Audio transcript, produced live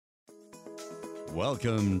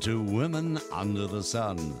Welcome to Women Under the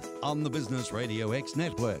Sun on the Business Radio X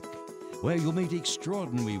network, where you'll meet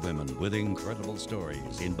extraordinary women with incredible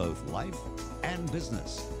stories in both life and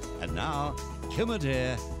business. And now, Kim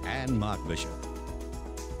Adair and Mark Bishop.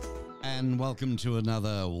 And welcome to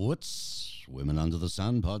another What's Women Under the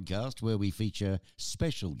Sun podcast, where we feature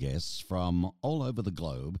special guests from all over the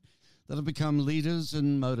globe that have become leaders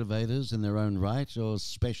and motivators in their own right, or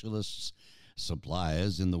specialists,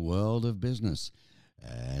 suppliers in the world of business.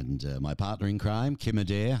 And my partner in crime, Kim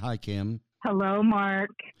Adair. Hi, Kim. Hello, Mark.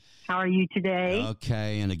 How are you today?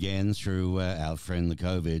 Okay, and again, through our friend the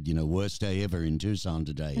COVID, worst day ever in Tucson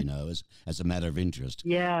today, as a matter of interest.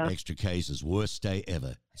 Yeah. Extra cases, worst day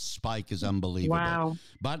ever. Spike is unbelievable. Wow.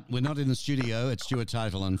 But we're not in the studio. It's Stuart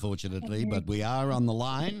Title, unfortunately, but we are on the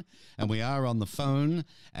line and we are on the phone,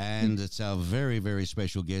 and it's our very, very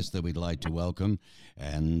special guest that we'd like to welcome.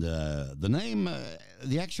 And the name,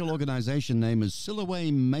 the actual organization name is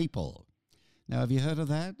Silhouette Maple. Now, have you heard of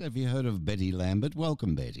that? Have you heard of Betty Lambert?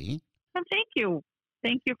 Welcome, Betty. Oh, thank you.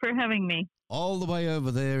 Thank you for having me. All the way over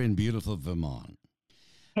there in beautiful Vermont.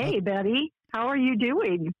 Hey, Betty. How are you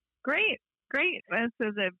doing? Great. This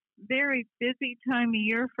is a very busy time of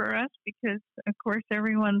year for us because, of course,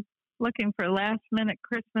 everyone's looking for last-minute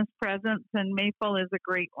Christmas presents, and maple is a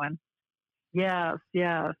great one. Yes.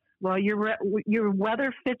 Well, your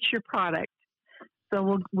weather fits your product.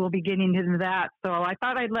 So we'll be getting into that. So I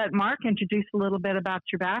thought I'd let Mark introduce a little bit about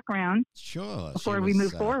your background. Sure. Before we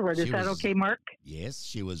move forward. Is that okay, Mark? Yes.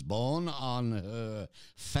 She was born on her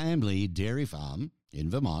family dairy farm in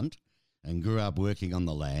Vermont and grew up working on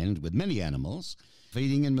the land with many animals,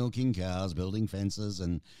 feeding and milking cows, building fences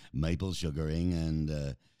and maple sugaring,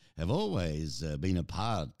 and have always been a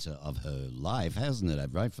part of her life, hasn't it?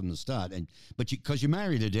 Right from the start. But because you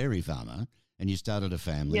married a dairy farmer, and you started a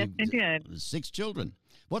family. Yes, I did. 6 children.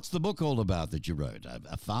 What's the book all about that you wrote?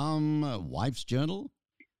 A farm, a wife's journal?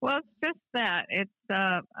 Well, it's just that. It's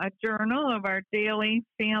a journal of our daily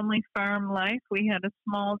family farm life. We had a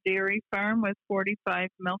small dairy farm with 45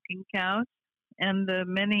 milking cows, and the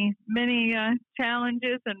many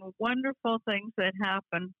challenges and wonderful things that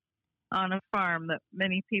happen on a farm that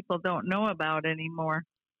many people don't know about anymore.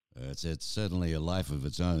 It's certainly a life of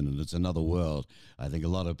its own, and it's another world. I think a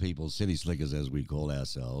lot of people, city slickers as we call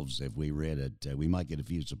ourselves, if we read it, we might get a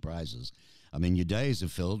few surprises. I mean, your days are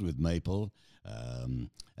filled with maple,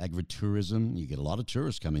 agritourism. You get a lot of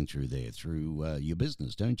tourists coming through there through your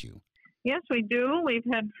business, don't you? Yes, we do. We've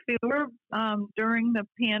had fewer during the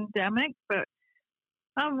pandemic, but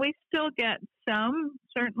we still get some.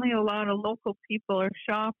 Certainly a lot of local people are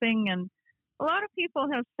shopping, and a lot of people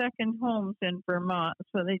have second homes in Vermont,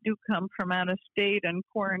 so they do come from out of state and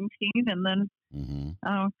quarantine and then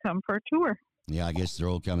come for a tour. Yeah, I guess they're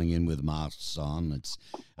all coming in with masks on. It's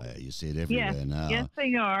you see it everywhere now. Yes,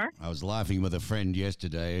 they are. I was laughing with a friend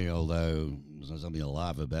yesterday, although it's not something to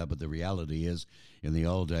laugh about, but the reality is, in the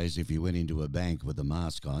old days, if you went into a bank with a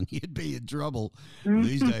mask on, you'd be in trouble.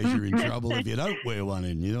 These days, you're in trouble if you don't wear one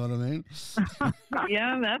in, you know what I mean?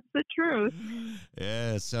 Yeah, that's the truth.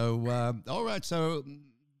 Yeah, so, all right, so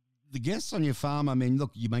the guests on your farm, I mean,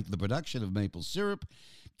 look, you make the production of maple syrup,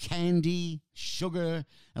 candy, sugar,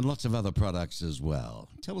 and lots of other products as well.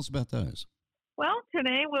 Tell us about those. Well,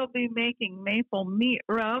 today we'll be making maple meat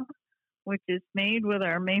rub, which is made with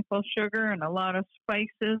our maple sugar and a lot of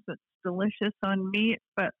spices. It's delicious on meat.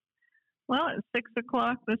 But, well, at 6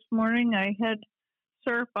 o'clock this morning, I had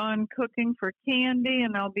syrup on cooking for candy,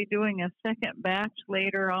 and I'll be doing a second batch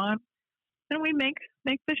later on. And we make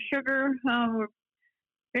the sugar. We're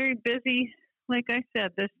very busy, like I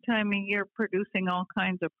said, this time of year producing all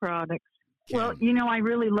kinds of products. Well, I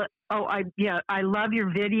really I love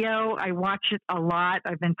your video. I watch it a lot.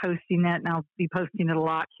 I've been posting that, and I'll be posting it a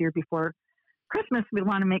lot here before Christmas. We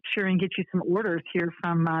want to make sure and get you some orders here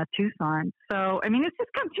from Tucson. So, I mean, to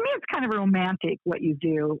me, it's kind of romantic what you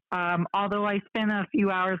do. Although I spent a few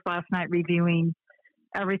hours last night reviewing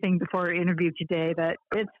everything before our interview today, that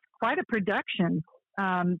it's quite a production.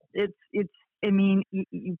 I mean,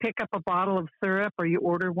 you pick up a bottle of syrup or you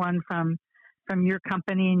order one from your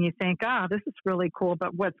company and you think, this is really cool.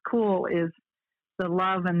 But what's cool is the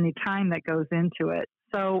love and the time that goes into it.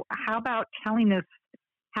 So how about telling us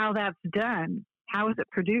how that's done? How is it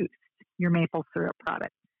produced, your maple syrup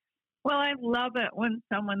product? Well, I love it when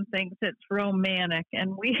someone thinks it's romantic,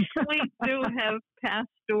 and we do have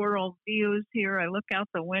pastoral views here. I look out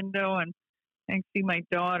the window and I see my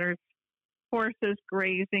daughter's horses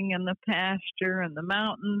grazing in the pasture and the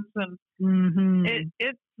mountains, and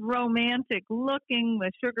it's romantic looking.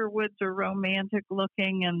 The sugar woods are romantic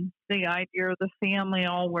looking, and the idea of the family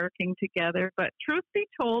all working together. But truth be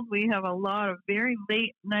told, we have a lot of very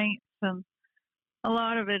late nights, and a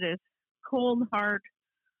lot of it is cold, hard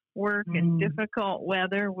work and difficult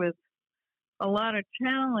weather with a lot of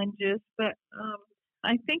challenges. But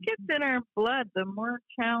I think it's in our blood. The more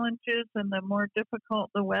challenges and the more difficult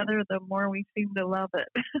the weather, the more we seem to love it.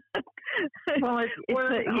 Well,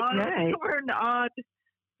 we're an odd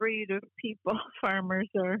breed of people, farmers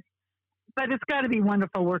are. But it's got to be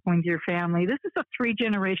wonderful working with your family. This is a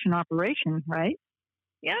 3-generation operation, right?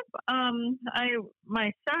 Yep.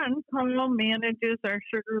 My son, Carl, manages our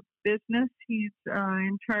sugar business. He's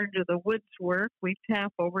in charge of the woods work. We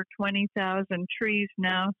tap over 20,000 trees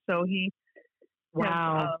now, so he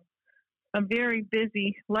has a very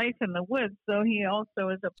busy life in the woods. So he also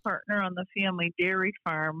is a partner on the family dairy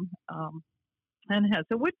farm and has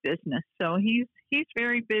a wood business. So he's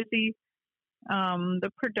very busy.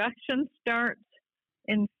 The production starts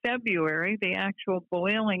in February, the actual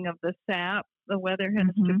boiling of the sap. The weather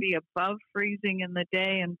has to be above freezing in the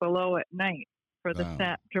day and below at night for the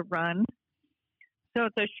sap to run. So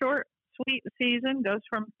it's a short, sweet season, goes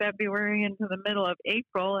from February into the middle of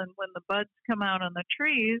April, and when the buds come out on the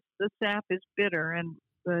trees, the sap is bitter and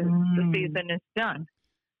the season is done.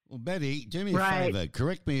 Well, Betty, do me a favor.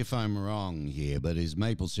 Correct me if I'm wrong here, but is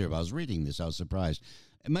maple syrup, I was reading this, I was surprised.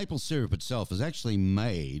 Maple syrup itself is actually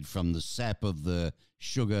made from the sap of the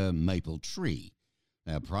sugar maple tree.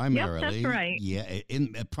 Now, primarily, yep, that's right.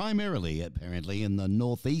 Yeah, primarily, apparently, in the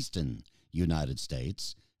northeastern United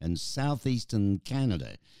States and southeastern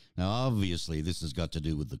Canada. Now, obviously, this has got to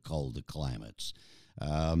do with the colder climates.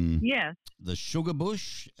 Yes. The sugar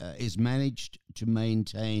bush is managed to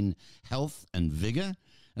maintain health and vigor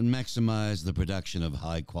and maximize the production of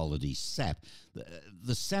high-quality sap.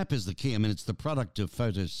 The sap is the key. I mean, it's the product of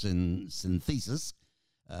photosynthesis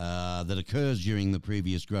that occurs during the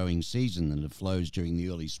previous growing season, and it flows during the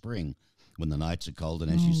early spring when the nights are cold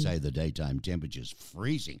and, as you say, the daytime temperature's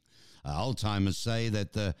freezing. Old-timers say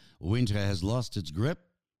that the winter has lost its grip.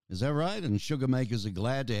 Is that right? And sugar makers are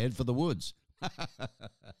glad to head for the woods.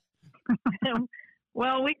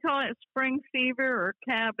 Well, we call it spring fever or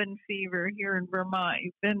cabin fever here in Vermont.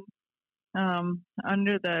 You've been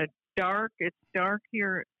under the dark. It's dark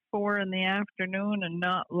here at 4 in the afternoon and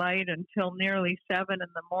not light until nearly 7 in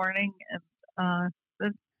the morning. And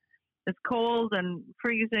it's cold and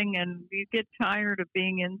freezing, and you get tired of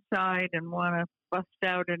being inside and want to bust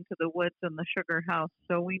out into the woods and the sugar house.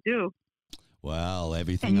 So we do. Well,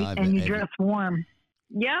 everything and you dress warm.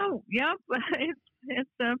 Yeah, yep. It's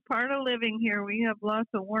a part of living here. We have lots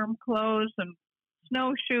of warm clothes and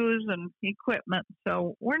snowshoes and equipment,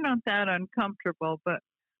 so we're not that uncomfortable, but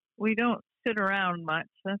we don't sit around much,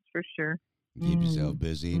 that's for sure. Keep yourself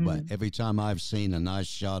busy. But every time I've seen a nice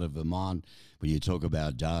shot of Vermont, when you talk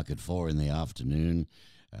about dark at 4 in the afternoon,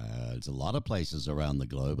 there's a lot of places around the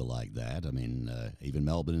globe are like that. I mean, even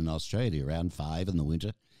Melbourne in Australia, around 5 in the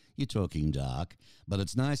winter, you're talking dark. But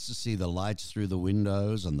it's nice to see the lights through the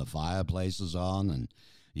windows and the fireplaces on and,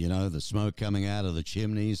 you know, the smoke coming out of the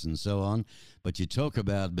chimneys and so on. But you talk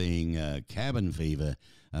about being cabin fever.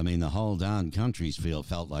 I mean, the whole darn country's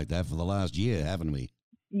felt like that for the last year, haven't we?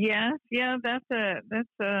 Yes, yeah, that's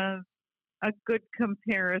a good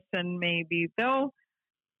comparison, maybe. Though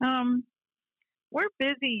we're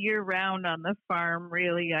busy year round on the farm.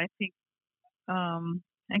 Really, I think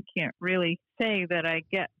I can't really say that I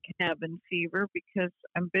get cabin fever because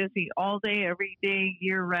I'm busy all day, every day,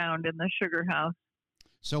 year round in the sugar house.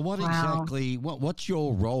 So, what's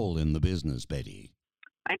your role in the business, Betty?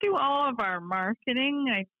 I do all of our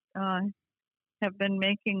marketing. I have been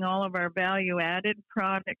making all of our value-added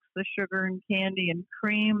products, the sugar and candy and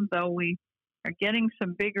cream, though we are getting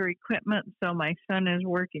some bigger equipment, so my son is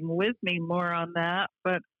working with me more on that.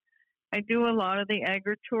 But I do a lot of the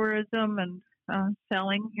agritourism and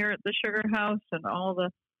selling here at the sugar house and all the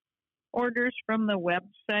orders from the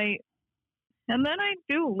website. And then I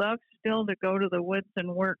do love still to go to the woods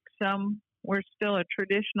and work some. We're still a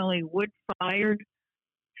traditionally wood-fired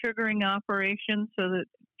sugaring operation, so that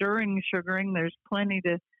during sugaring there's plenty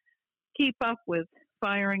to keep up with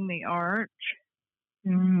firing the arch.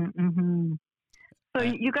 Mm-hmm. So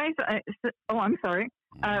you guys, I'm sorry.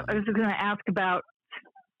 I was going to ask about,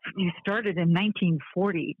 you started in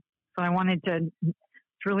 1940, so I wanted to,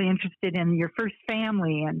 it's really interested in your first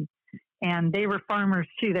family, and they were farmers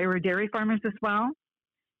too. They were dairy farmers as well?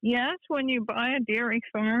 Yes, when you buy a dairy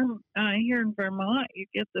farm here in Vermont, you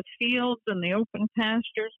get the fields and the open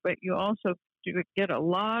pastures, but you also do get a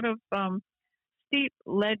lot of steep,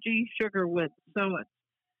 ledgy sugar woods. So it's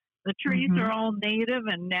The trees Mhm. are all native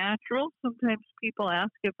and natural. Sometimes people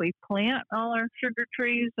ask if we plant all our sugar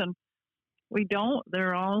trees, and we don't.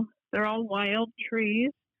 They're all wild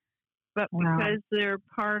trees, but Wow. because they're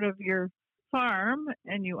part of your farm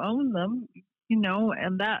and you own them,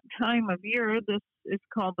 and that time of year, this is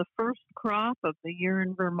called the first crop of the year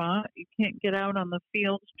in Vermont. You can't get out on the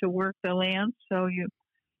fields to work the land, so you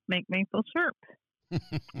make maple syrup.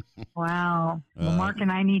 Wow. Well, Uh, Mark and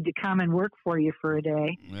I need to come and work for you for a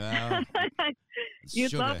day. well,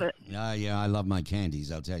 You'd sugar. love it. Yeah, I love my candies.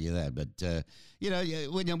 I'll tell you that. But yeah,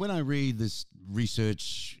 when I read this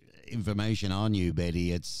research information on you,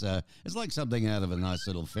 Betty, it's like something out of a nice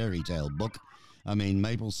little fairy tale book. I mean,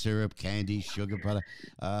 maple syrup, candy, sugar product.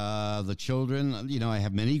 The children, I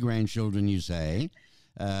have many grandchildren. You say.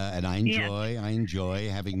 And Yes. I enjoy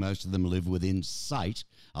having most of them live within sight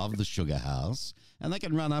of the sugar house, and they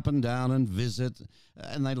can run up and down and visit,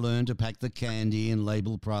 and they learn to pack the candy and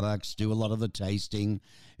label products, do a lot of the tasting.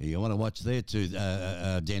 You want to watch their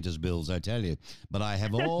dentist bills, I tell you. But I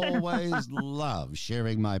have always loved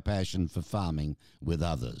sharing my passion for farming with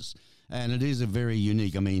others, and it is a very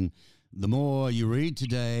unique. I mean, the more you read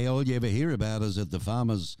today, all you ever hear about is that the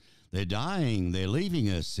farmers. They're dying. They're leaving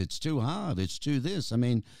us. It's too hard. It's too this. I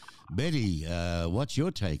mean, Betty, what's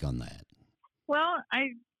your take on that? Well,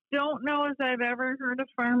 I don't know as I've ever heard a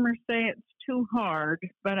farmer say it's too hard,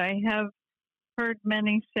 but I have heard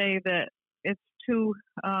many say that it's too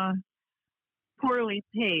poorly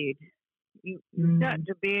paid. You've got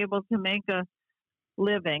to be able to make a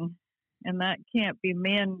living, and that can't be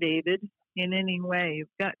mandated in any way.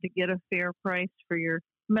 You've got to get a fair price for your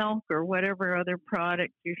milk or whatever other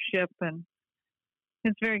product you ship, and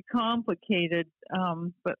it's very complicated.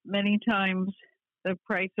 But many times the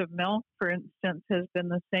price of milk, for instance, has been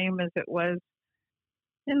the same as it was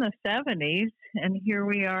in the 70s, and here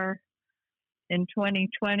we are in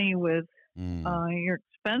 2020 with your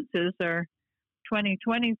expenses are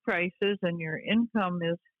 2020 prices, and your income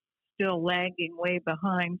is still lagging way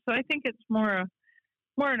behind. So I think it's more of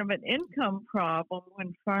an income problem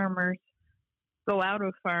when farmers go out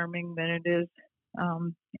of farming than it is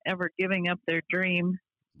ever giving up their dream.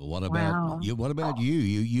 But what about you? What about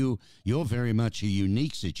you? You're very much a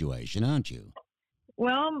unique situation, aren't you?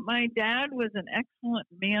 Well, my dad was an excellent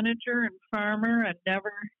manager and farmer and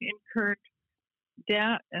never incurred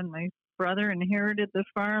debt, and my brother inherited the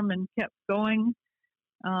farm and kept going.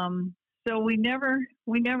 So we never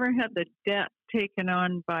had the debt taken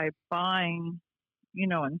on by buying,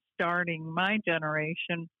 and starting my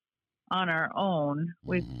generation on our own.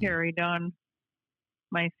 We've carried on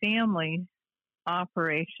my family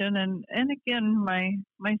operation, and again,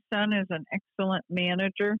 my son is an excellent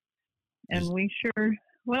manager, and we sure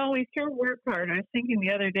work hard. I was thinking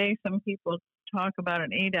the other day, some people talk about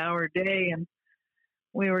an 8-hour day, and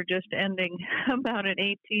we were just ending about an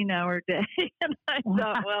 18-hour day, and I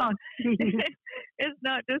thought, well, it's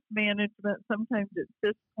not just management. Sometimes it's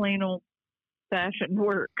just plain old fashioned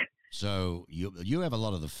work. So you have a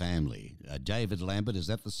lot of the family. David Lambert, is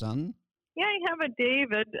that the son? Yeah, I have a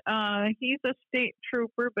David. He's a state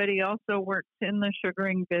trooper, but he also works in the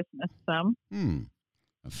sugaring business some.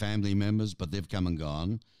 Family members, but they've come and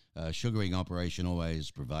gone. Sugaring operation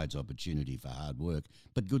always provides opportunity for hard work,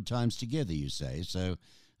 but good times together, you say. So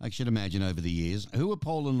I should imagine over the years. Who are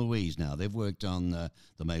Paul and Louise now? They've worked on the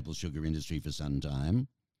maple sugar industry for some time.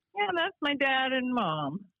 Yeah, that's my dad and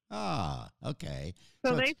mom. Ah, okay.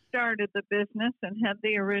 So they started the business and had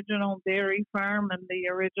the original dairy farm and the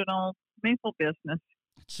original maple business.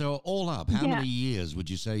 So all up, how many years would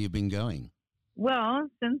you say you've been going? Well,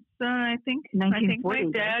 since I think my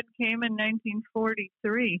dad came in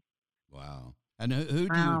 1943. Wow. And who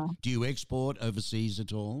do you export overseas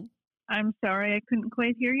at all? I'm sorry, I couldn't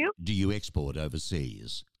quite hear you. Do you export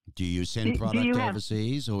overseas? Do you send product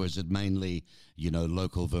overseas, or is it mainly,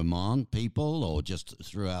 local Vermont people, or just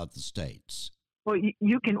throughout the states? Well,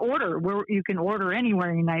 you can order. You can order anywhere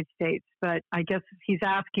in the United States, but I guess he's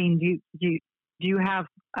asking, do you have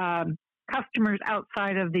customers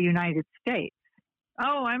outside of the United States?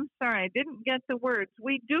 Oh, I'm sorry, I didn't get the words.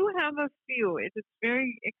 We do have a few. It's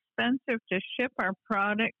very expensive to ship our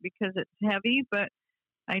product because it's heavy, but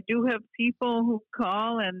I do have people who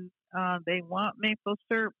call and they want maple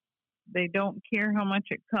syrup. They don't care how much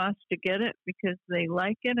it costs to get it because they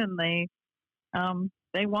like it and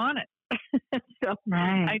they want it. So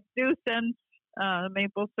I do send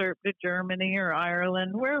maple syrup to Germany or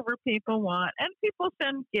Ireland, wherever people want, and people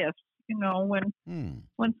send gifts.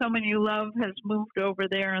 When someone you love has moved over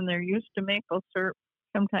there and they're used to maple syrup,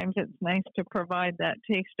 sometimes it's nice to provide that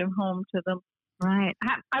taste of home to them. Right.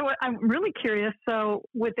 I'm really curious. So,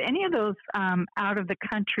 with any of those out of the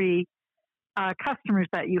country customers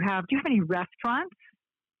that you have, do you have any restaurants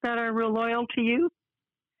that are real loyal to you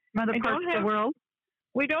from other parts of the world?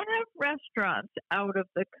 We don't have restaurants out of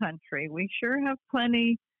the country. We sure have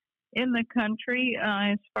plenty in the country.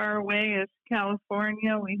 As far away as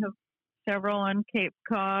California, we have several on Cape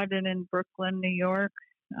Cod and in Brooklyn, New York.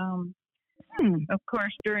 Of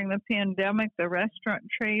course, during the pandemic, the restaurant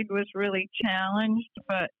trade was really challenged,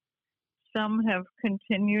 but some have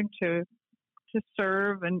continued to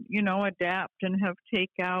serve and, adapt and have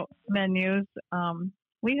takeout menus.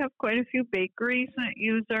 We have quite a few bakeries that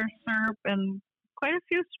use our syrup and quite a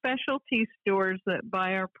few specialty stores that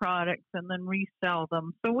buy our products and then resell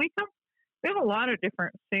them. So we have a lot of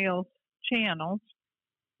different sales channels.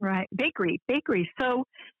 Right. Bakery. So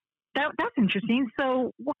that's interesting.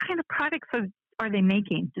 So what kind of products are they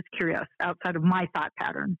making? Just curious, outside of my thought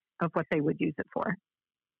pattern of what they would use it for.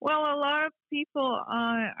 Well, a lot of people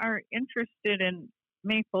are interested in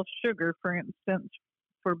maple sugar, for instance,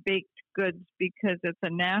 for baked goods because it's a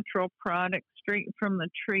natural product straight from the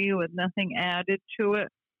tree with nothing added to it.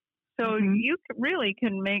 So you really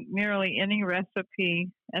can make nearly any recipe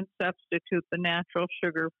and substitute the natural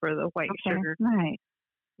sugar for the white sugar. Right.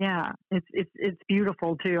 Yeah, it's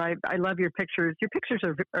beautiful too. I love your pictures. Your pictures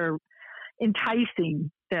are enticing.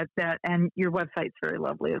 That and your website's very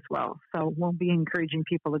lovely as well. So we'll be encouraging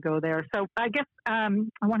people to go there. So I guess I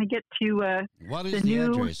want to get to what is the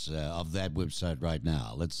address of that website right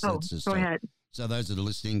now? Let's just go ahead. So those that are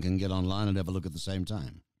listening can get online and have a look at the same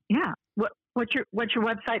time. Yeah. What's your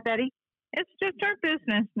website, Betty? It's just our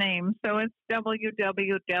business name. So it's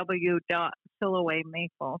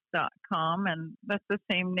www.SillowayMaple.com, and that's the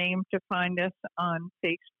same name to find us on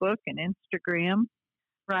Facebook and Instagram.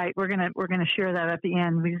 Right. We're gonna share that at the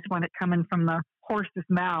end. We just want it coming from the horse's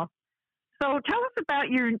mouth. So tell us about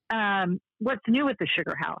your what's new at the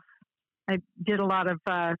Sugar House. I did a lot of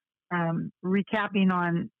recapping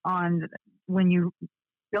on when you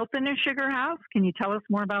built the new Sugar House. Can you tell us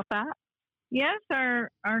more about that? Yes, our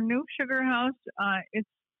new Sugar House, it's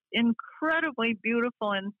incredibly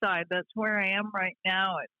beautiful inside. That's where I am right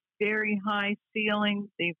now. It's very high ceilings.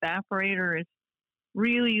 The evaporator is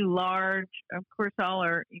really large. Of course, all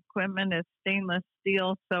our equipment is stainless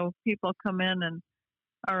steel, so people come in and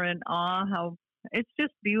are in awe how it's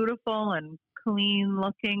just beautiful and clean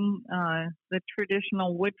looking. The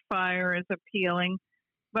traditional wood fire is appealing,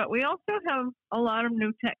 but we also have a lot of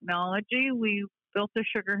new technology. We built a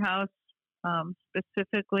Sugar House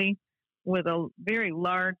specifically with a very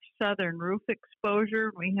large southern roof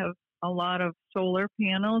exposure. We have a lot of solar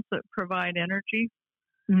panels that provide energy.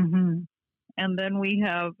 And then we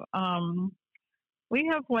have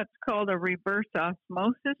what's called a reverse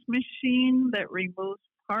osmosis machine that removes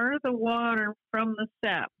part of the water from the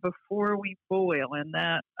sap before we boil, and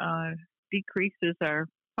that decreases our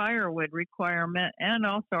firewood requirement and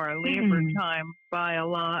also our labor time by a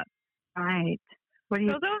lot. Right. So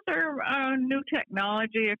those are new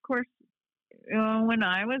technology. Of course, when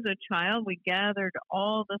I was a child, we gathered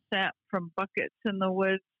all the sap from buckets in the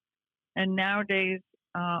woods, and nowadays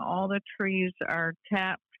all the trees are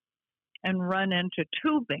tapped and run into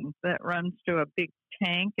tubing that runs to a big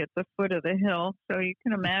tank at the foot of the hill. So you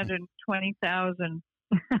can imagine 20,000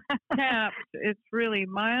 taps. It's really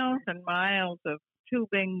miles and miles of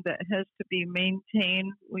tubing that has to be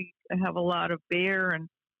maintained. We have a lot of bear and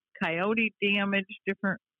coyote damage,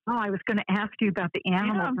 different. Oh, I was going to ask you about the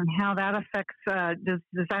animals and how that affects,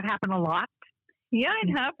 does that happen a lot? Yeah,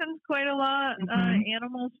 it happens quite a lot.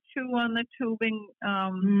 Animals chew on the tubing.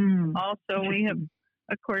 Also, we have,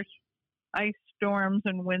 of course, ice storms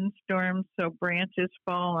and wind storms, so branches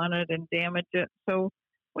fall on it and damage it. So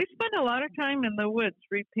we spend a lot of time in the woods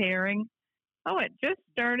repairing. Oh, it just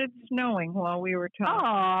started snowing while we were talking.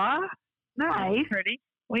 Aw, nice. Pretty.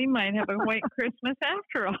 We might have a white Christmas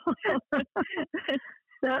after all.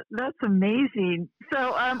 That's amazing.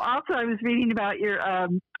 So, also, I was reading about your. I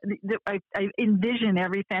envision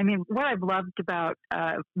everything. I mean, what I've loved about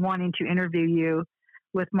wanting to interview you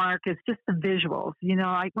with Mark is just the visuals. You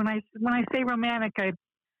know, when I say romantic,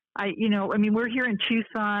 I mean, we're here in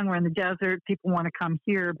Tucson. We're in the desert. People want to come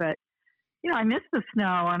here, but I miss the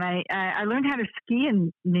snow. And I learned how to ski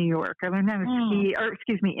in New York. I learned how to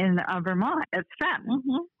ski, in Vermont at Stratton.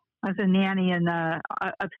 I was a nanny in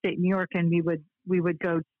upstate New York, and we would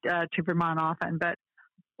go to Vermont often. But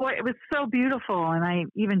boy, it was so beautiful, and I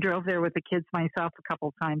even drove there with the kids myself a couple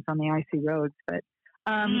of times on the icy roads. But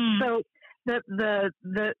so the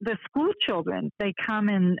school children, they come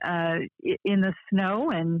in the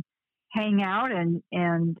snow, and hang out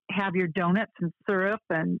and have your donuts and syrup,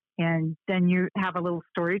 and then you have a little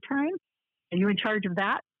story time? Are you in charge of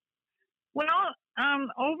that? Well,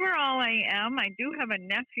 overall, I am. I do have a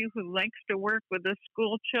nephew who likes to work with the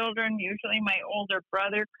school children. Usually, my older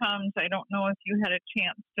brother comes. I don't know if you had a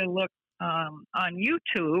chance to look on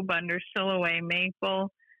YouTube under Silouxsie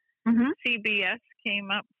Maple. Mm-hmm. CBS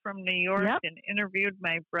came up from New York and interviewed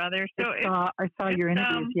my brother. So I saw your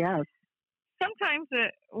interviews. Yes. Sometimes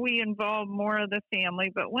we involve more of the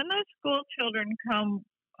family, but when the school children come,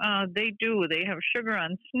 they do. They have Sugar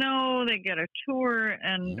on Snow. They get a tour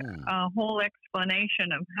and a whole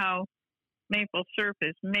explanation of how maple syrup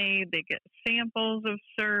is made. They get samples of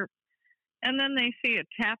syrup, and then they see a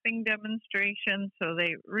tapping demonstration. So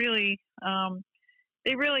they really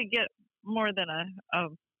get more than a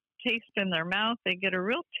taste in their mouth. They get a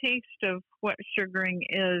real taste of what sugaring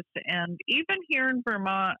is. And even here in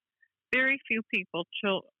Vermont, very few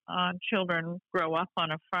children grow up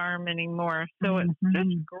on a farm anymore. So it's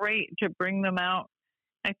just great to bring them out.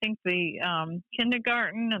 I think the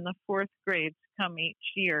kindergarten and the fourth grades come each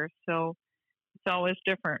year. So it's always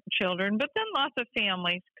different children. But then lots of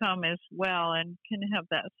families come as well and can have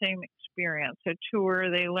that same experience. A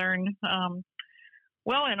tour, they learn.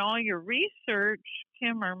 Well, in all your research,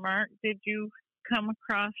 Kim or Mark, did you come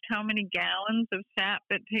across how many gallons of sap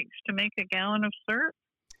it takes to make a gallon of syrup?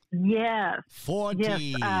 Yes. 40.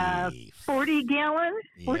 Yes, 40 gallons?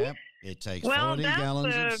 40? Yep. It takes 40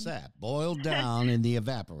 gallons of sap boiled down in the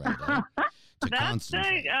evaporator to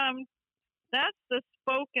concentrate. That's the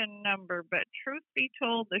spoken number, but truth be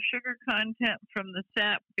told, the sugar content from the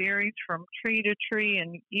sap varies from tree to tree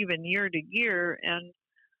and even year to year. And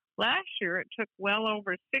last year, it took well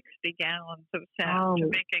over 60 gallons of sap to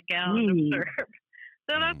make a gallon of syrup.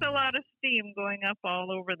 So that's a lot of steam going up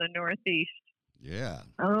all over the Northeast. Yeah.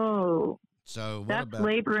 Oh. So that's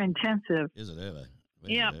labor intensive. Is it ever?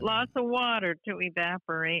 Yeah, lots of water to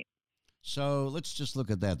evaporate. So let's just look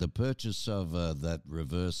at that. The purchase of that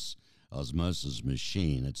reverse osmosis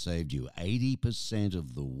machine, it saved you 80%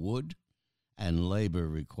 of the wood and labor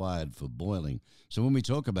required for boiling. So when we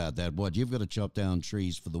talk about that, you've got to chop down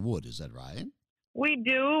trees for the wood, is that right? We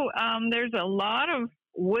do. There's a lot of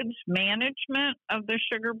woods management of the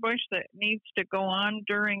sugar bush that needs to go on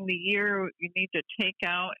during the year. You need to take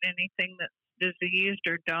out anything that's diseased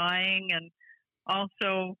or dying, and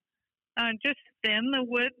also just thin the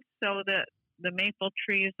wood so that the maple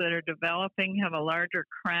trees that are developing have a larger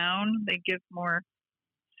crown. They give more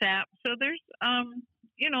sap. So there's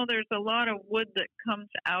a lot of wood that comes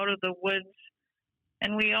out of the woods,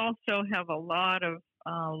 and we also have a lot of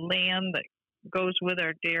land that goes with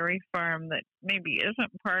our dairy farm that maybe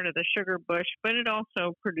isn't part of the sugar bush, but it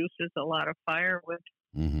also produces a lot of firewood.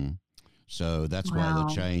 Mm-hmm. So that's why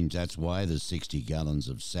that's why the 60 gallons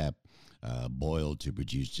of sap boiled to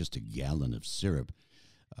produce just a gallon of syrup.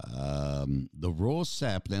 The raw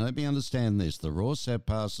sap, now let me understand this, the raw sap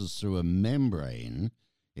passes through a membrane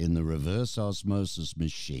in the reverse osmosis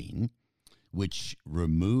machine, which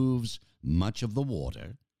removes much of the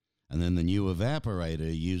water, and then the new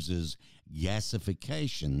evaporator uses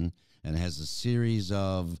gasification and has a series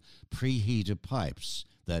of preheater pipes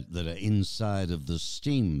that are inside of the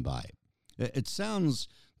steam pipe. It sounds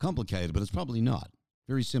complicated, but it's probably not.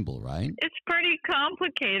 Very simple, right? It's pretty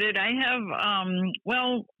complicated. I have,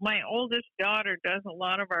 my oldest daughter does a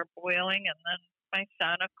lot of our boiling, and then my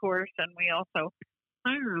son, of course, and we also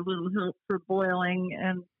hire a little help for boiling.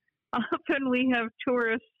 And often we have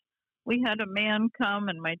tourists. We had a man come,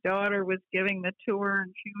 and my daughter was giving the tour,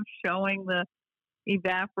 and she was showing the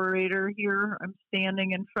evaporator here. I'm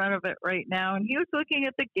standing in front of it right now, and he was looking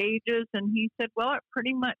at the gauges, and he said, well, it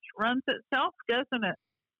pretty much runs itself, doesn't it?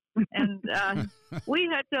 And we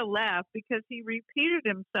had to laugh because he repeated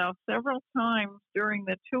himself several times during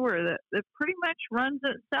the tour that it pretty much runs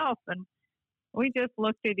itself. And we just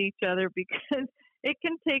looked at each other because it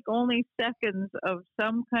can take only seconds of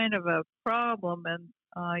some kind of a problem, and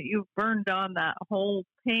you've burned on that whole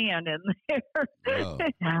pan in there. Oh.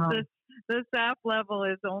 Wow. The sap level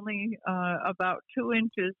is only about 2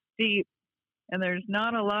 inches deep, and there's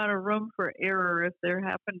not a lot of room for error if there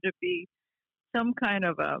happened to be some kind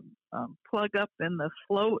of a plug up in the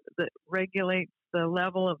float that regulates the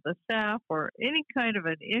level of the sap or any kind of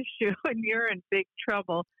an issue, and you're in big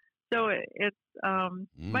trouble. So it's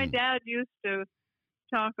my dad used to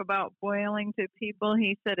talk about boiling to people.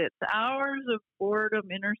 He said it's hours of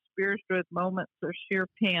boredom interspersed with moments of sheer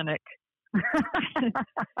panic.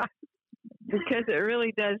 Because it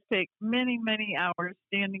really does take many, many hours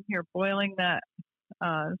standing here boiling that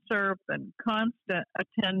syrup and constant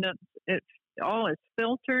attendance. It's all is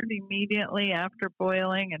filtered immediately after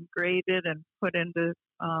boiling and graded and put into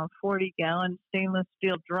 40-gallon stainless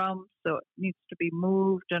steel drums, so it needs to be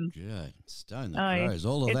moved. And good. Stone the crows.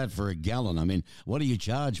 All of that for a gallon. I mean, what do you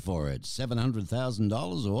charge for it?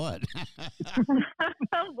 $700,000 or what?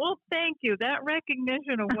 Well, thank you. That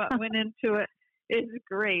recognition of what went into it is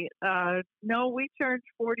great. No, we charge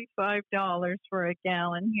 $45 for a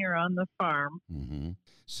gallon here on the farm. Mm-hmm.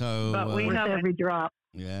 So, but we have every drop.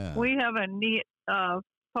 Yeah. We have a neat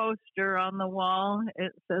poster on the wall.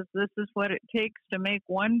 It says, "This is what it takes to make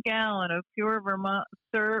 1 gallon of pure Vermont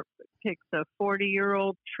syrup. It takes a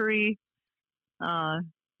 40-year-old tree,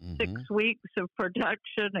 6 weeks of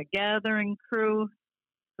production, a gathering crew,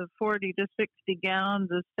 the 40 to 60 gallons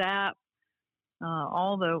of sap,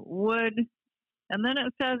 all the wood." And then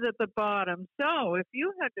it says at the bottom, "So if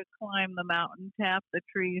you had to climb the mountain, tap the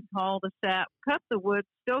trees, haul the sap, cut the wood,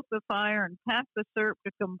 stoke the fire, and pack the syrup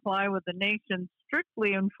to comply with the nation's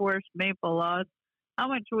strictly enforced maple laws, how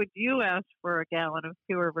much would you ask for a gallon of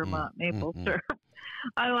pure Vermont maple syrup?"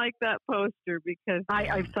 I like that poster because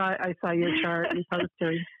I saw your chart, your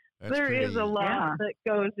poster. There is a lot that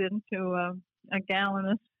goes into a gallon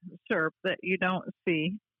of syrup that you don't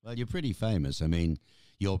see. Well, you're pretty famous. I mean,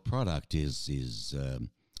 your product is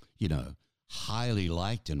highly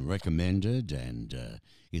liked and recommended, and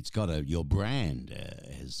it's got your brand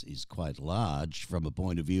is quite large from a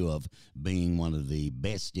point of view of being one of the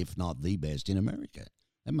best, if not the best, in America.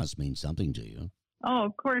 That must mean something to you. Oh,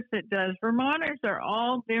 of course it does. Vermonters are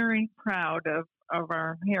all very proud of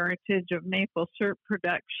our heritage of maple syrup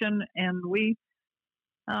production, and we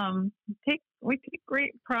take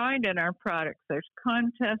great pride in our products. There's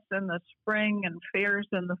contests in the spring and fairs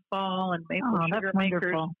in the fall, and maple sugar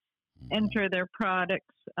makers enter their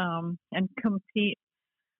products and compete.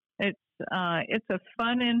 It's a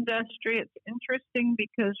fun industry. It's interesting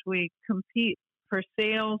because we compete for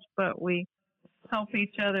sales, but we help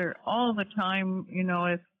each other all the time. You know,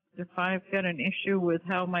 if I've got an issue with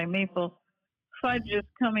how my maple fudge is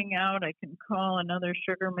coming out, I can call another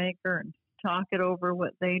sugar maker and talk it over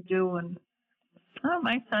what they do. And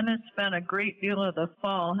my son has spent a great deal of the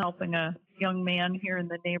fall helping a young man here in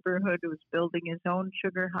the neighborhood who's building his own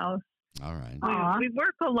sugar house. All right. We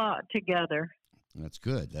work a lot together. That's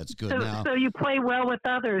good. That's good. So you play well with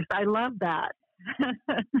others. I love that.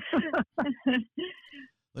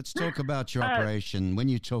 Let's talk about your operation. When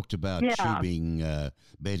you talked about tubing,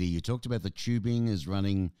 Betty, you talked about the tubing is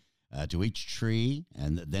running to each tree,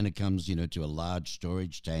 and then it comes, to a large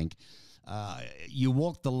storage tank. You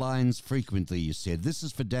walk the lines frequently, you said. This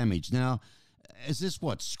is for damage. Now, is this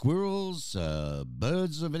what? Squirrels,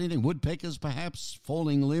 birds of anything, woodpeckers perhaps,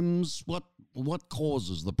 falling limbs? What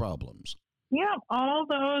causes the problems? Yeah, all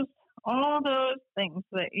those things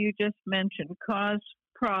that you just mentioned cause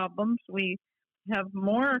problems. We have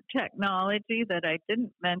more technology that I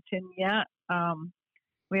didn't mention yet.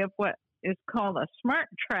 We have what is called a smart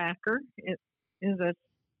tracker. It is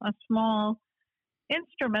a small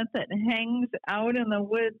instrument that hangs out in the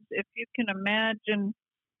woods. If you can imagine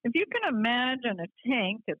a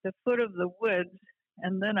tank at the foot of the woods,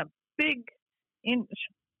 and then a big inch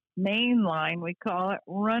main line, we call it,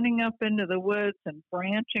 running up into the woods and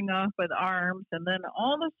branching off with arms, and then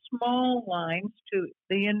all the small lines to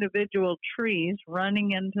the individual trees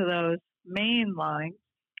running into those main lines.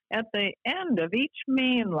 At the end of each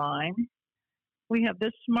main line, we have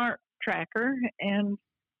this smart tracker, and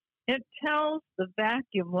it tells the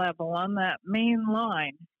vacuum level on that main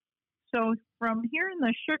line. So from here in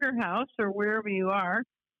the sugar house or wherever you are,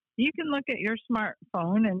 you can look at your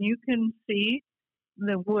smartphone and you can see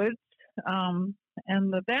the woods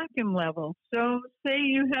and the vacuum level. So say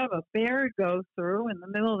you have a bear go through in the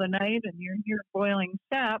middle of the night and you're here boiling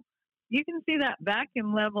sap, you can see that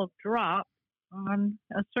vacuum level drop on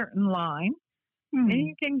a certain line. And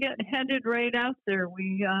you can get headed right out there.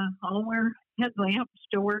 We all wear headlamps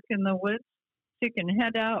to work in the woods. So you can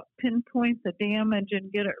head out, pinpoint the damage,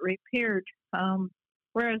 and get it repaired.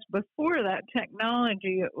 Whereas before that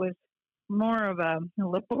technology, it was more of a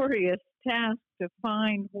laborious task to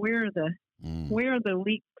find where the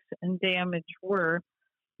leaks and damage were.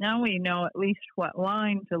 Now we know at least what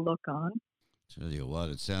line to look on. Tell you what,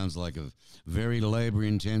 it sounds like a very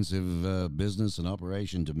labor-intensive business and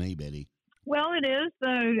operation to me, Betty. Well, it is.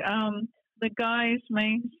 The guys,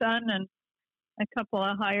 my son and a couple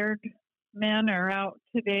of hired men, are out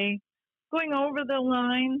today going over the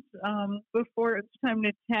lines before it's time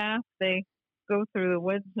to tap. They go through the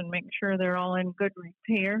woods and make sure they're all in good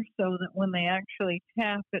repair so that when they actually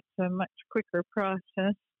tap, it's a much quicker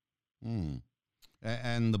process.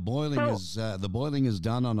 And the boiling is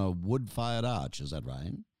done on a wood-fired arch. Is that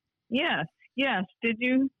right? Yes. Yes. Did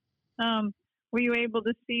you, were you able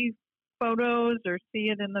to see photos or see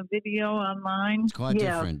it in the video online? It's quite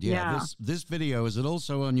Yeah, different. yeah. This video, is it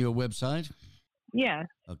also on your website? Yes.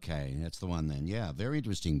 Okay, that's the one then. Yeah, very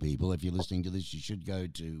interesting, people. If you're listening to this, you should go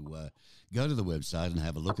to the website and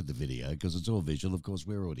have a look at the video because it's all visual. Of course,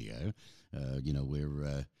 we're audio.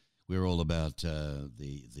 We're all about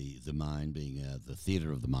the mind being the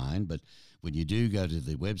theatre of the mind. But when you do go to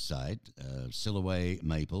the website,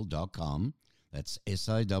 SillowayMaple.com, that's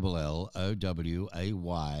SILLOWAY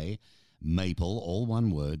Maple, all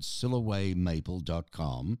one word,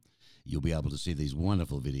 SillowayMaple.com. You'll be able to see these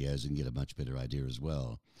wonderful videos and get a much better idea as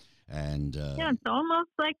well. And Yeah, it's almost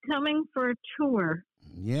like coming for a tour.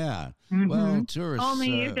 yeah, Mhm. well, tourists. Only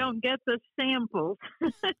you don't get the samples.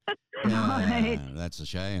 Yeah, that's a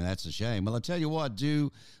shame. That's a shame. Well, I tell you what.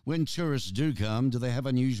 When tourists do come, do they have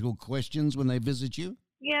unusual questions when they visit you?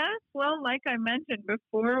 Yes. Well, like I mentioned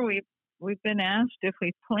before, we've been asked if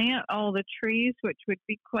we plant all the trees, which would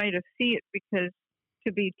be quite a feat because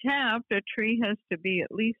to be tapped, a tree has to be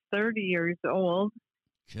at least 30 years old.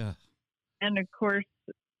 Yeah. And of course,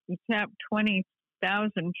 you tap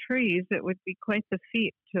 20,000 trees, it would be quite the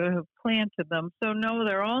feat to have planted them. So, no,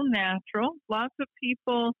 they're all natural. Lots of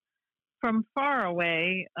people from far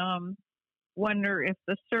away wonder if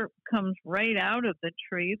the syrup comes right out of the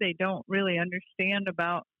tree. They don't really understand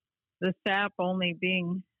about the sap only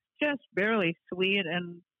being just barely sweet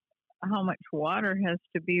and how much water has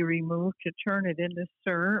to be removed to turn it into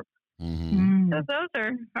syrup. Mm-hmm. So those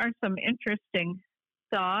are some interesting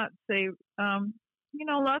thoughts. They,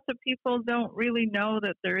 lots of people don't really know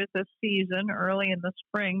that there is a season early in the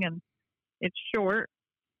spring and it's short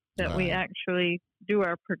that we actually do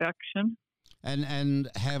our production. And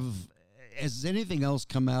has anything else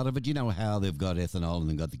come out of it? You know how they've got ethanol and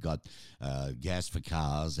they've got gas for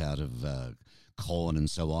cars out of corn and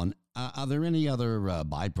so on. Are there any other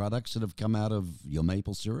byproducts that have come out of your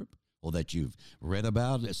maple syrup or that you've read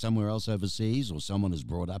about somewhere else overseas or someone has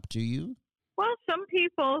brought up to you? Well, some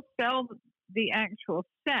people sell the actual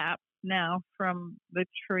sap now from the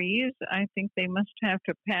trees. I think they must have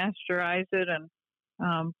to pasteurize it and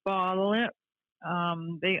bottle it.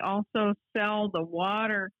 They also sell the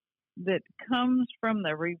water that comes from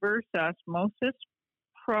the reverse osmosis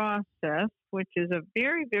process, which is a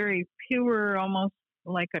very, very pure, almost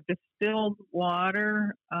like a distilled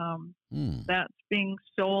water that's being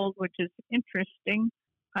sold, which is interesting.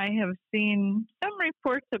 I have seen some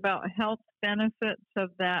reports about health benefits of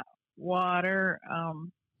that water.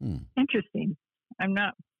 Interesting. I'm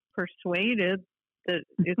not persuaded that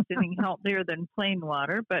it's any healthier than plain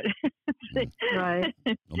water, but right.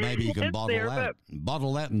 Or maybe you can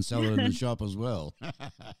bottle that and sell it in the shop as well.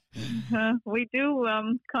 We do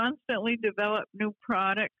constantly develop new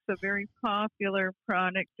products. A very popular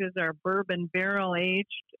product is our bourbon barrel aged.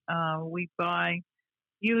 We buy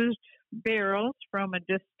used barrels from a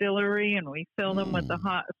distillery and we fill them with the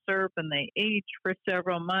hot syrup and they age for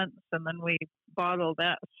several months and then we bottle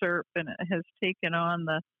that syrup and it has taken on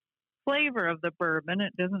the flavor of the bourbon.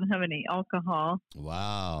 It doesn't have any alcohol.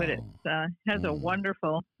 Wow. But it has a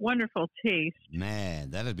wonderful, wonderful taste.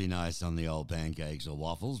 Man, that'd be nice on the old pancakes or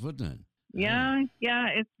waffles, wouldn't it? Yeah,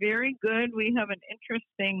 it's very good. We have an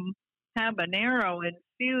interesting habanero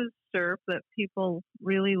infused syrup that people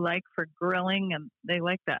really like for grilling, and they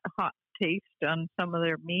like that hot taste on some of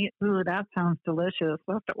their meat. Ooh, that sounds delicious.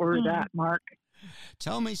 We'll have to order that, Mark.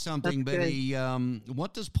 Tell me something, Betty.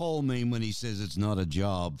 What does Paul mean when he says it's not a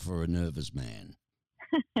job for a nervous man?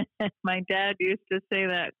 My dad used to say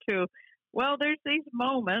that too. Well, there's these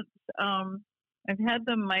moments. I've had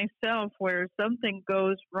them myself where something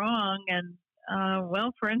goes wrong. And,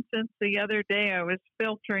 for instance, the other day I was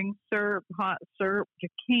filtering syrup, hot syrup to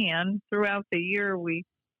can. Throughout the year, we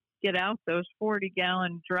get out those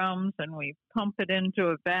 40-gallon drums and we pump it into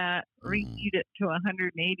a vat, reheat it to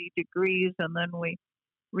 180 degrees, and then we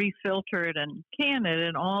refilter it and can it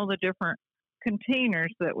in all the different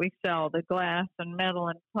containers that we sell, the glass and metal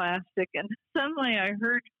and plastic. And suddenly I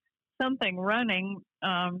heard something running.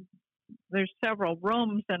 There's several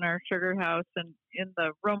rooms in our sugar house, and in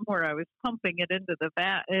the room where I was pumping it into the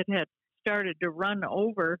vat, it had started to run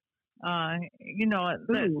over.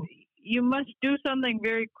 You must do something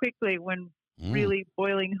very quickly when really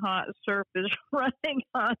boiling hot syrup is running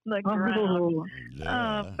on the ground.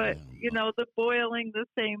 But the boiling, the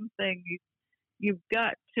same thing. You've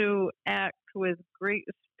got to act with great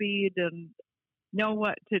speed and know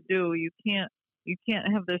what to do. You can't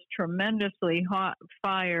have this tremendously hot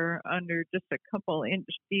fire under just a couple inch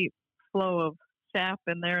deep flow of sap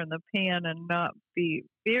in there in the pan and not be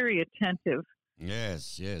very attentive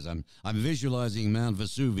Yes, yes. I'm visualizing Mount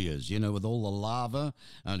Vesuvius, with all the lava,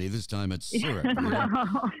 only this time it's syrup.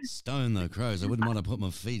 Stone the crows. I wouldn't want to put my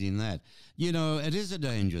feet in that. It is a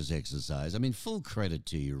dangerous exercise. I mean, full credit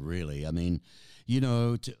to you, really. I mean,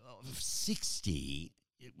 60,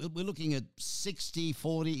 we're looking at 60,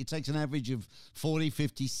 40. It takes an average of 40,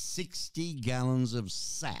 50, 60 gallons of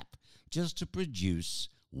sap just to produce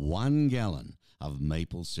 1 gallon of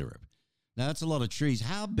maple syrup. Now, that's a lot of trees.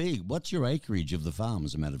 How big? What's your acreage of the farm,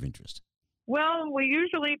 as a matter of interest? Well, we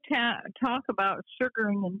usually talk about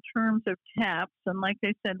sugaring in terms of taps. And like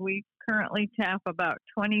I said, we currently tap about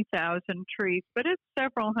 20,000 trees, but it's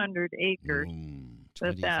several hundred acres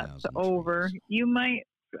that's over. Trees. You might,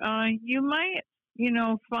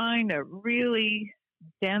 find a really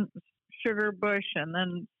dense sugar bush, and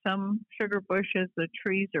then some sugar bushes, the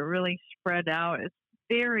trees are really spread out. It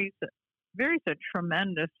varies a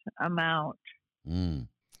tremendous amount.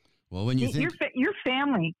 Well, when you think your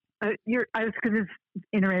family, I was going to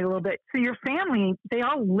iterate a little bit. So your family, they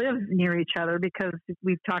all live near each other because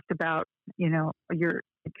we've talked about, your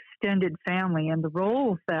extended family and the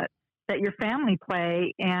roles that your family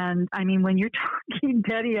play. And I mean, when you're talking,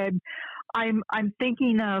 Betty, I'm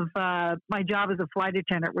thinking of my job as a flight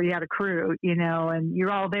attendant, where you had a crew, and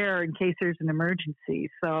you're all there in case there's an emergency.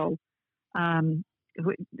 So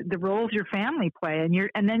the roles your family play,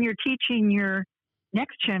 and then you're teaching your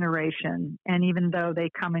next generation. And even though they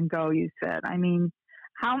come and go, you said, I mean,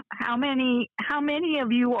 how many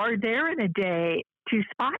of you are there in a day to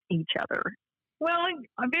spot each other? Well,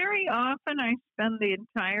 very often I spend the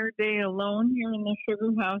entire day alone here in the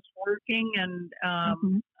sugar house working, and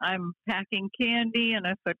I'm packing candy, and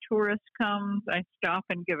if a tourist comes, I stop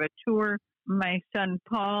and give a tour. My son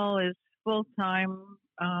Paul is full-time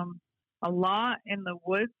a lot in the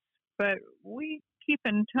woods, but we keep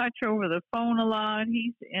in touch over the phone a lot.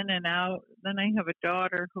 He's in and out. Then I have a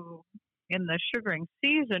daughter who, in the sugaring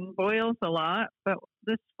season, boils a lot, but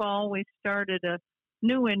this fall we started a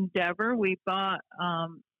new endeavor. We bought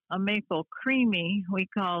a maple creamy, we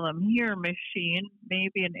call them here, machine.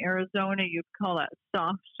 Maybe in Arizona you'd call that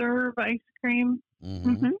soft serve ice cream.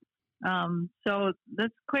 So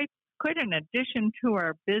that's quite an addition to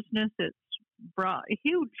our business. It's brought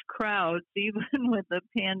huge crowds, even with the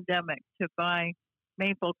pandemic, to buy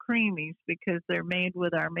maple creamies because they're made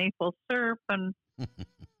with our maple syrup, and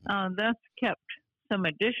that's kept some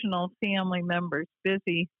additional family members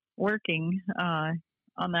busy working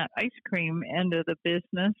on that ice cream end of the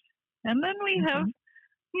business. And then we have,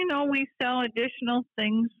 we sell additional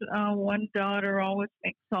things. One daughter always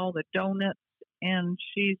makes all the donuts, and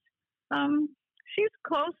she's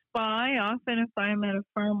close by. Often if I'm at a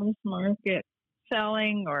farmer's market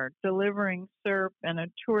selling or delivering syrup and a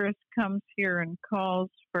tourist comes here and calls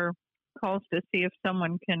to see if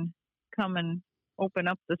someone can come and open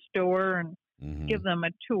up the store and give them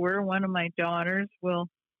a tour, one of my daughters will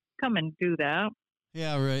come and do that.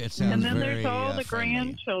 Yeah, right. It sounds And then very, there's all the friendly.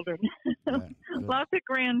 grandchildren. Lots of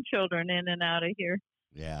grandchildren in and out of here.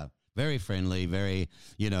 Yeah, very friendly, very,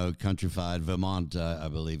 countrified. Vermont, I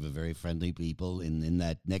believe, are very friendly people in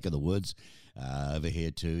that neck of the woods over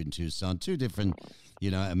here too in Tucson. Two different,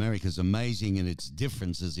 America's amazing in its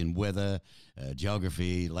differences in weather,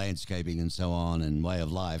 geography, landscaping, and so on, and way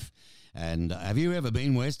of life. And have you ever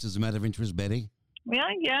been west, as a matter of interest, Betty?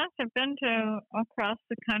 Well, yes, I've been to across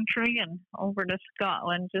the country and over to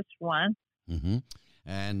Scotland just once. Mm-hmm.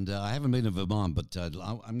 And I haven't been to Vermont, but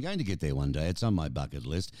I'm going to get there one day. It's on my bucket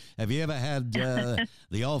list. Have you ever had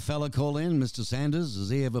the old fella call in, Mr. Sanders?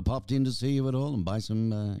 Has he ever popped in to see you at all and buy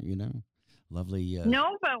some, lovely...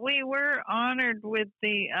 No, but we were honored with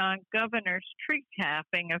the governor's tree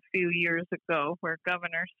tapping a few years ago, where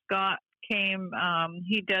Governor Scott came.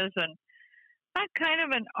 He does a kind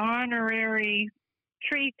of an honorary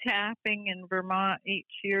tree tapping in Vermont each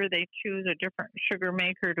year. They choose a different sugar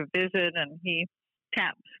maker to visit, and he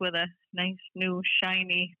taps with a nice new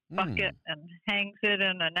shiny bucket and hangs it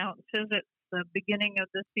and announces it's the beginning of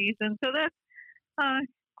the season. So that's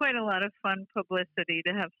quite a lot of fun publicity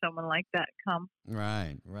to have someone like that come.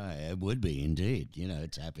 Right. It would be indeed,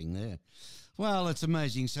 tapping there. Well, it's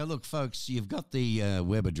amazing. So look, folks, you've got the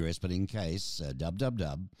web address, but in case,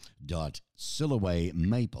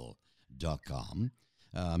 www.sillowaymaple.com.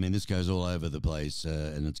 This goes all over the place,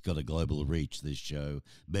 and it's got a global reach, this show,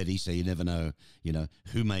 Betty, so you never know,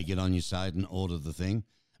 who may get on your site and order the thing.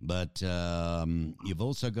 But you've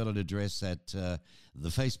also got an address at the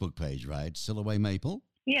Facebook page, right? Silloway Maple?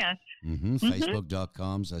 Yes.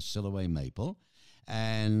 Facebook.com/Silloway Maple.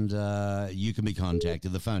 and you can be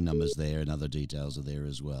contacted. The phone number's there and other details are there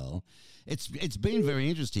as well. It's been very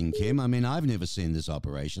interesting, Kim. I mean, I've never seen this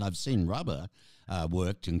operation. I've seen rubber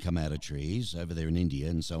worked and come out of trees over there in India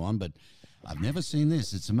and so on, but I've never seen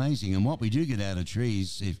this. It's amazing. And what we do get out of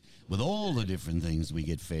trees, with all the different things we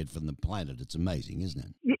get fed from the planet, it's amazing, isn't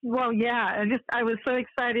it? Well, yeah. I was so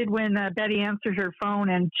excited when Betty answered her phone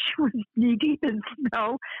and she was knee deep in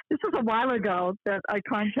snow. This was a while ago that I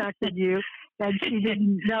contacted you, and she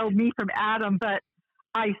didn't know me from Adam, but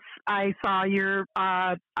I saw your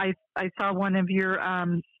I saw one of your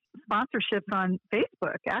sponsorships on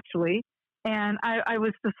Facebook, actually. And I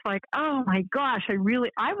was just like, oh my gosh, I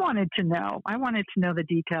wanted to know. I wanted to know the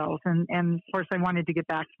details. And of course I wanted to get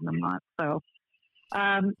back to them on. So,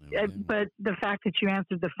 but the fact that you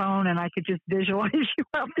answered the phone and I could just visualize you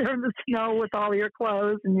out there in the snow with all your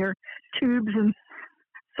clothes and your tubes and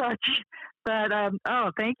such. But,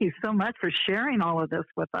 thank you so much for sharing all of this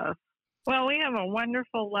with us. Well, we have a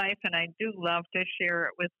wonderful life and I do love to share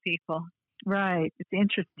it with people. Right. It's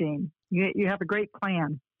interesting. You have a great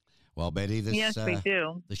plan. Well, Betty, yes, we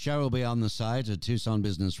do. The show will be on the site at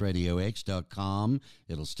TucsonBusinessRadioX.com.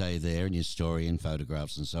 It'll stay there in your story and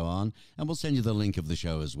photographs and so on. And we'll send you the link of the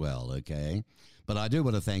show as well, okay? But I do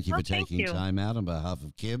want to thank you for taking time out on behalf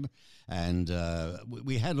of Kim. And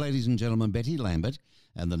we had, ladies and gentlemen, Betty Lambert,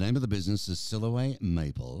 and the name of the business is Siloé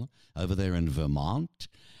Maple over there in Vermont.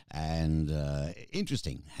 And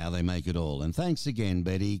interesting how they make it all. And thanks again,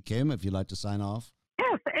 Betty. Kim, if you'd like to sign off.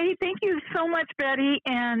 Yes. Hey, thank you so much, Betty,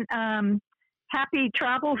 and happy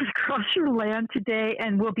travels across your land today.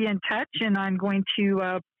 And we'll be in touch, and I'm going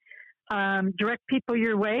to direct people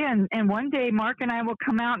your way. And one day, Mark and I will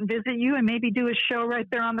come out and visit you and maybe do a show right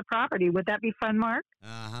there on the property. Would that be fun, Mark?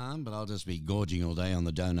 But I'll just be gorging all day on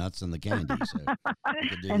the donuts and the candy. So we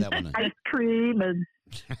could do that one. Ice cream and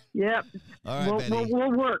yep. All right, Betty.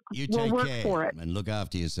 We'll work. You we'll take work care for it. and look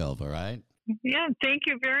after yourself. All right. Yeah, thank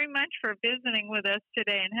you very much for visiting with us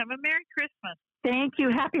today, and have a Merry Christmas. Thank you.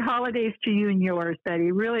 Happy holidays to you and yours,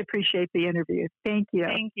 Betty. Really appreciate the interview. Thank you.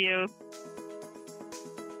 Thank you.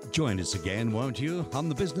 Join us again, won't you, on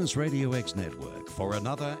the Business Radio X Network for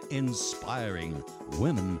another inspiring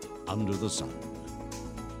Women Under the Sun.